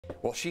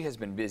Well, she has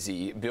been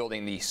busy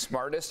building the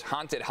smartest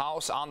haunted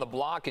house on the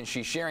block, and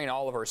she's sharing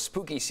all of her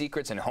spooky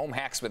secrets and home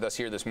hacks with us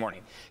here this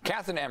morning.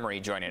 Kathryn Emery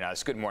joining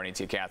us. Good morning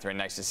to you, Kathryn.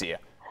 Nice to see you.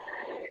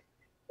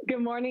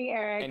 Good morning,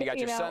 Eric. And you got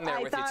your son there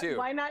with you, too.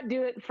 Why not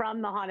do it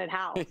from the haunted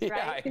house, right?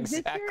 Yeah,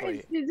 exactly.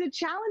 This year is a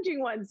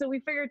challenging one, so we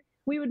figured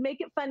we would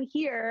make it fun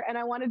here, and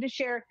I wanted to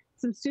share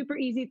some super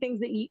easy things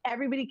that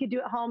everybody could do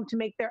at home to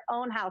make their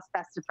own house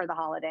festive for the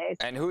holidays.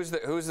 And who's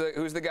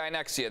the guy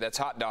next to you that's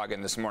hot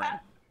dogging this morning?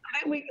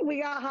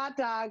 We got Hot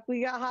Dog.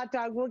 We got Hot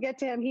Dog. We'll get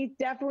to him. He's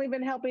definitely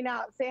been helping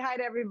out. Say hi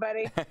to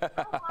everybody.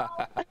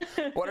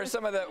 What are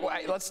some of the?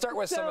 Let's start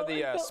with some of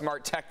the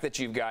smart tech that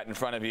you've got in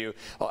front of you.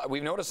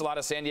 We've noticed a lot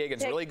of San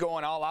Diegans really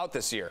going all out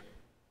this year.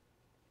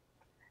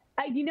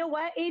 You know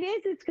what it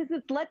is? It's because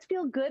let's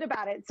feel good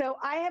about it. So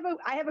I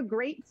have a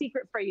great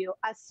secret for you,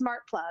 a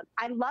smart plug.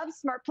 I love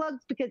smart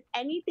plugs because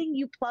anything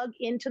you plug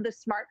into the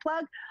smart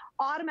plug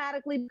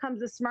automatically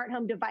becomes a smart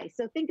home device.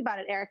 So think about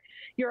it, Eric.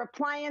 Your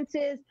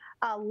appliances,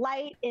 a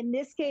light, in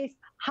this case,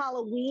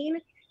 Halloween,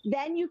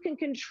 then you can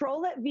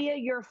control it via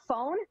your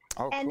phone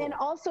and then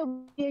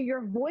also via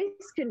your voice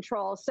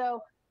control.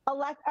 So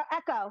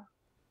Echo,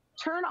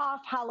 turn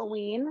off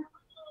Halloween.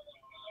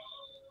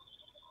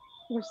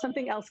 There's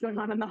something else going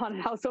on in the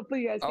haunted house.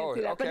 Hopefully you guys can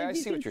see that. Okay, I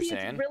see what you're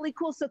saying. It's really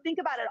cool. So think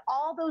about it.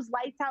 All those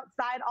lights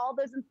outside, all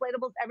those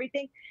inflatables,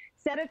 everything,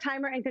 set a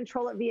timer and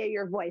control it via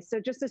your voice.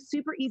 So just a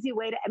super easy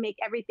way to make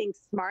everything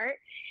smart.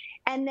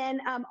 And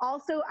then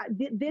also,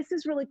 this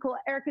is really cool.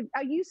 Erica,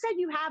 you said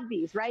you have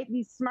these, right?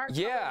 These smart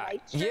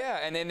lights. Yeah,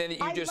 and then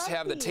you just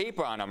have the tape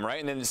on them, right?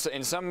 And then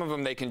in some of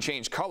them, they can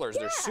change colors.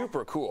 Yeah. They're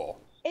super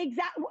cool.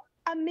 Exactly.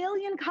 A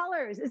million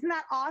colors. Isn't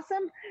that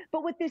awesome?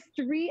 But with this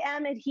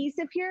 3M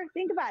adhesive here,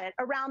 think about it.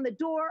 Around the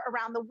door,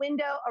 around the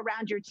window,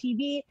 around your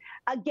TV.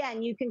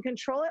 Again, you can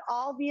control it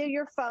all via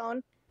your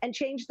phone and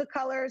change the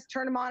colors,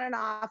 turn them on and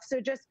off. So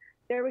just,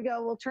 there we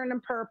go. We'll turn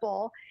them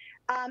purple.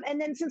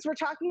 And then since we're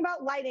talking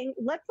about lighting,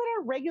 let's let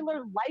our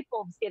regular light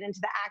bulbs get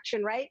into the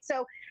action, right?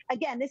 So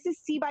again, this is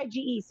C by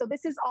GE. So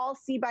this is all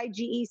C by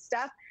GE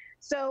stuff.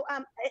 So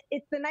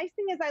it's the nice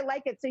thing is I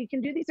like it. So you can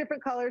do these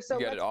different colors. So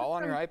you got it all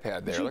on your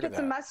iPad there. Look at that.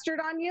 Some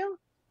mustard on you.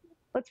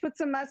 Let's put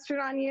some mustard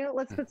on you.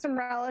 Let's put some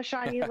relish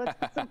on you. Let's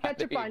put some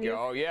ketchup on you.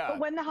 Oh yeah. But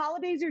when the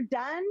holidays are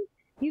done,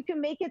 you can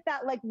make it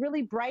that like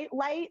really bright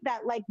light,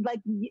 that like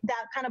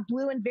that kind of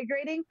blue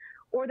invigorating,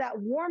 or that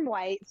warm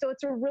white. So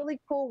it's a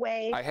really cool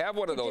way. I have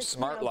one of those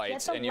smart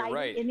lights, and you're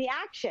right. In the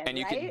action, and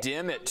you can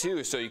dim it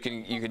too, so you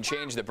can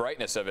change the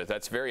brightness of it.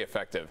 That's very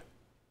effective.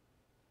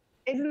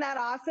 Isn't that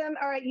awesome?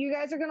 All right, you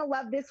guys are gonna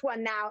love this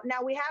one now.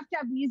 Now we have to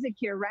have music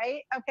here,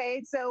 right?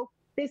 Okay, so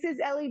this is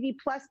LED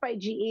Plus by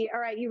GE.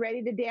 All right, you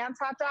ready to dance,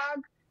 Hot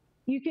Dog?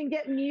 You can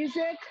get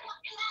music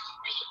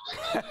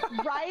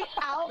right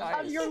out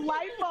of your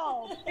light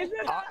bulb.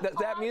 Isn't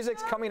that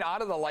music's coming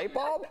out of the light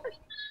bulb?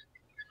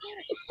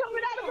 It's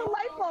coming out of the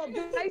light bulb.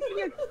 The nice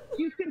thing is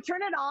you can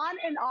turn it on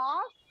and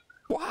off.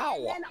 Wow.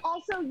 And then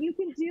also you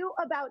can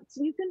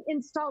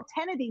install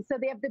 10 of these. So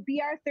they have the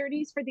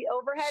BR30s for the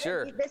overhead.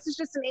 Sure. This is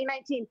just an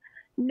A19.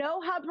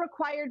 No hub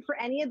required for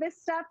any of this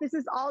stuff. This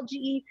is all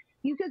GE.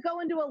 You could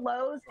go into a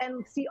Lowe's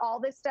and see all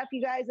this stuff,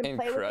 you guys, and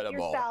play with it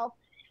yourself.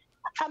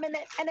 And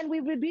then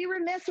we would be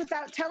remiss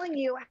without telling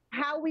you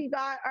how we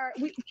got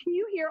can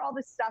you hear all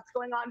the stuff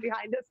going on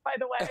behind us, by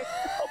the way?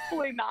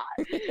 Hopefully not.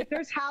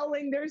 There's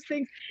howling, there's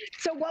things.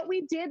 So what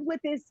we did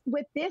with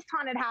this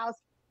haunted house,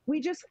 we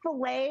just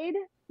filleted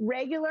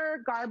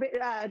regular garbage,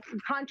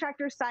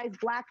 contractor-sized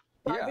black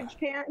garbage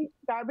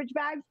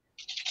bags,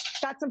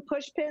 got some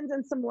push pins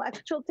and some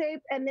electrical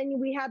tape, and then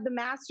we had the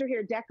master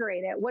here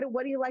decorate it. What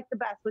do you like the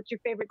best? What's your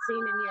favorite scene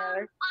in here? I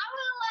would like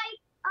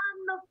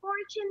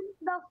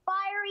the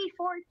fiery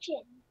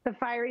fortune. The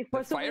fiery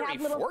fortune. So we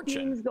have little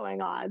themes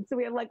going on. So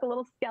we have like a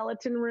little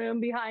skeleton room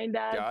behind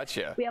us.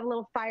 Gotcha. We have a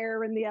little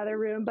fire in the other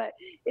room, but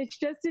it's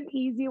just an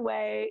easy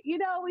way. You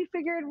know, we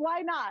figured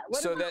why not?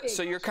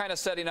 So you're kind of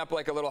setting up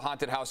like a little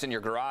haunted house in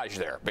your garage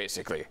there,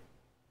 basically.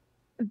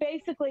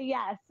 Basically,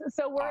 yes.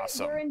 So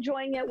we're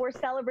enjoying it. We're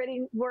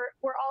celebrating. We're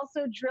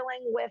also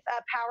drilling with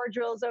power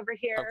drills over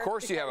here. Of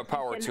course, you have a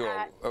power tool.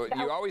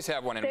 You always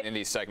have one in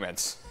these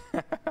segments.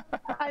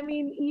 I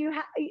mean,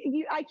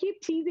 I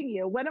keep teasing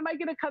you. When am I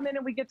going to come in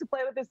and we get to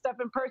play with this stuff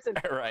in person?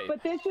 Right.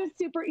 But this is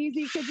super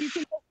easy because you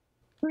can just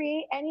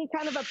create any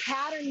kind of a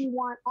pattern you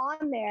want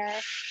on there.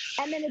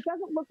 And then it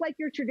doesn't look like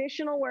your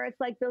traditional where it's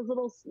like those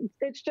little,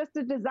 it's just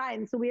a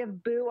design. So we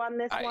have Boo on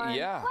this one.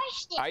 Yeah.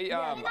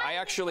 I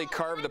actually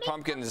carved the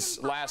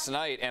pumpkins last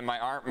night, and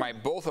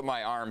both of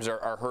my arms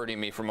are hurting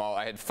me from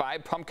I had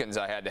 5 pumpkins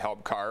I had to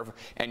help carve,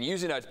 and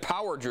using a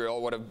power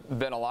drill would have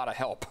been a lot of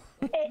help.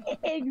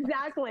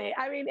 Exactly.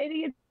 I mean,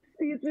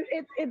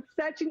 it's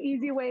such an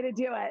easy way to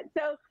do it.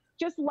 So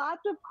just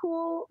lots of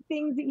cool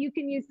things that you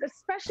can use,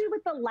 especially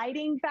with the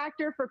lighting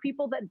factor for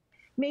people that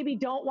maybe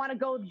don't want to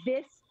go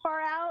this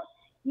far out.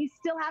 You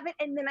still have it.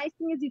 And the nice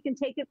thing is you can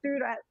take it through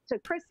to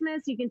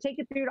Christmas. You can take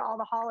it through to all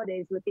the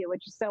holidays with you,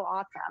 which is so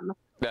awesome.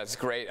 That's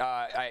great.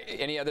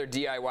 Any other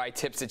DIY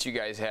tips that you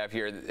guys have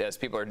here as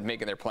people are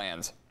making their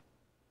plans?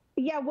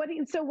 Yeah.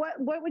 So what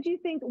would you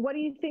think? What do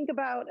you think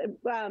about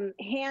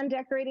hand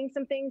decorating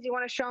some things? You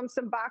want to show them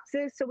some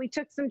boxes? So we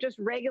took some just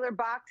regular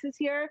boxes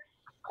here,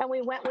 and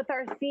we went with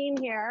our theme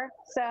here.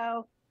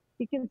 So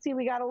you can see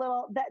we got a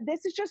little.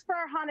 This is just for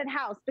our haunted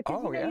house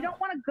because you don't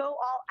want to go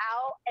all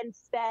out and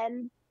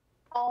spend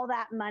all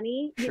that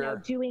money, you know,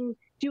 doing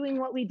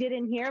what we did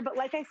in here. But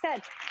like I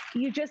said,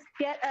 you just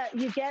get a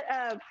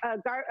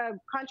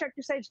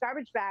contractor size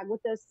garbage bag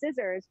with those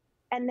scissors,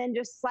 and then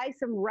just slice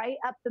them right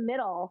up the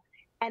middle.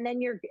 And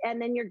then you're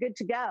good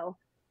to go.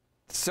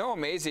 So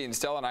amazing.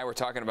 Stella and I were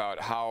talking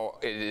about how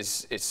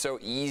it's so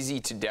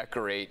easy to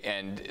decorate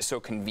and so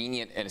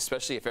convenient, and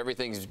especially if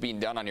everything's being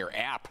done on your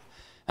app,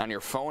 on your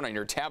phone, on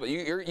your tablet.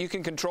 You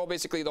can control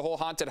basically the whole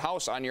haunted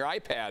house on your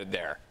iPad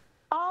there.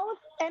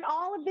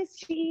 All of this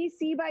GE,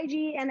 C by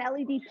G, and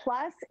LED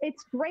Plus,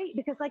 it's great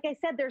because, like I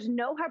said, there's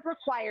no hub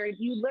required.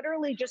 You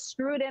literally just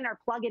screw it in or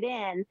plug it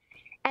in.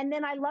 And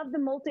then I love the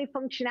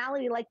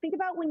multifunctionality. Like, think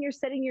about when you're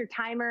setting your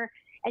timer.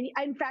 And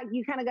in fact,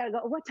 you kind of got to go,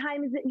 what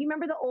time is it? You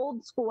remember the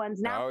old school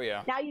ones. Now,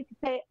 now you can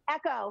say,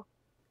 Echo,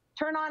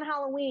 turn on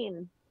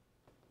Halloween.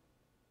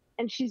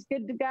 And she's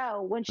good to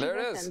go when she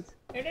listens.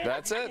 There it is.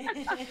 That's it.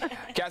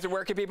 Kathryn,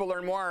 where can people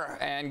learn more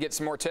and get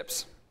some more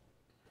tips?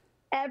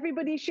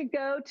 Everybody should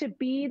go to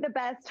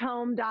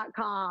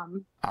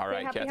BeTheBestHome.com. All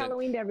right, Happy Kathryn.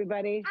 Halloween to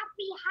everybody.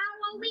 Happy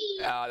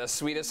Halloween. The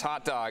sweetest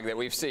hot dog that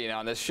we've seen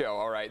on this show.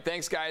 All right.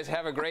 Thanks, guys.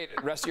 Have a great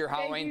rest of your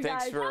Halloween.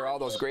 Thanks for all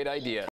those great ideas.